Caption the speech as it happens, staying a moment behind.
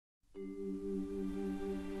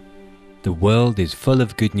The world is full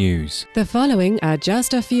of good news. The following are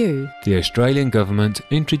just a few. The Australian government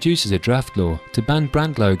introduces a draft law to ban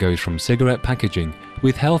brand logos from cigarette packaging,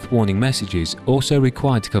 with health warning messages also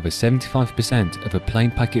required to cover 75% of a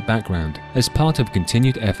plain packet background, as part of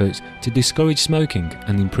continued efforts to discourage smoking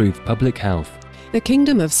and improve public health. The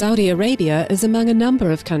Kingdom of Saudi Arabia is among a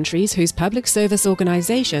number of countries whose public service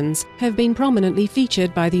organizations have been prominently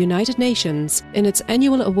featured by the United Nations in its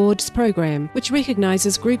annual awards program, which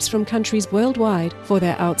recognizes groups from countries worldwide for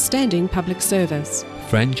their outstanding public service.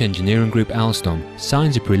 French engineering group Alstom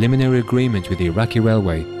signs a preliminary agreement with the Iraqi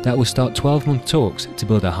railway that will start 12-month talks to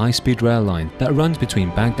build a high-speed rail line that runs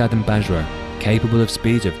between Baghdad and Basra, capable of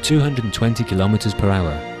speeds of 220 km per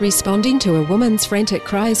hour. Responding to a woman's frantic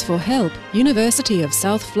cries for help, University of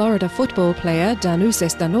South Florida football player Danus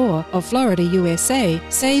Estanor of Florida, USA,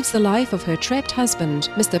 saves the life of her trapped husband,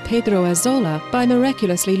 Mr. Pedro Azola, by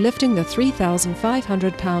miraculously lifting the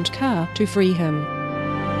 3,500-pound car to free him.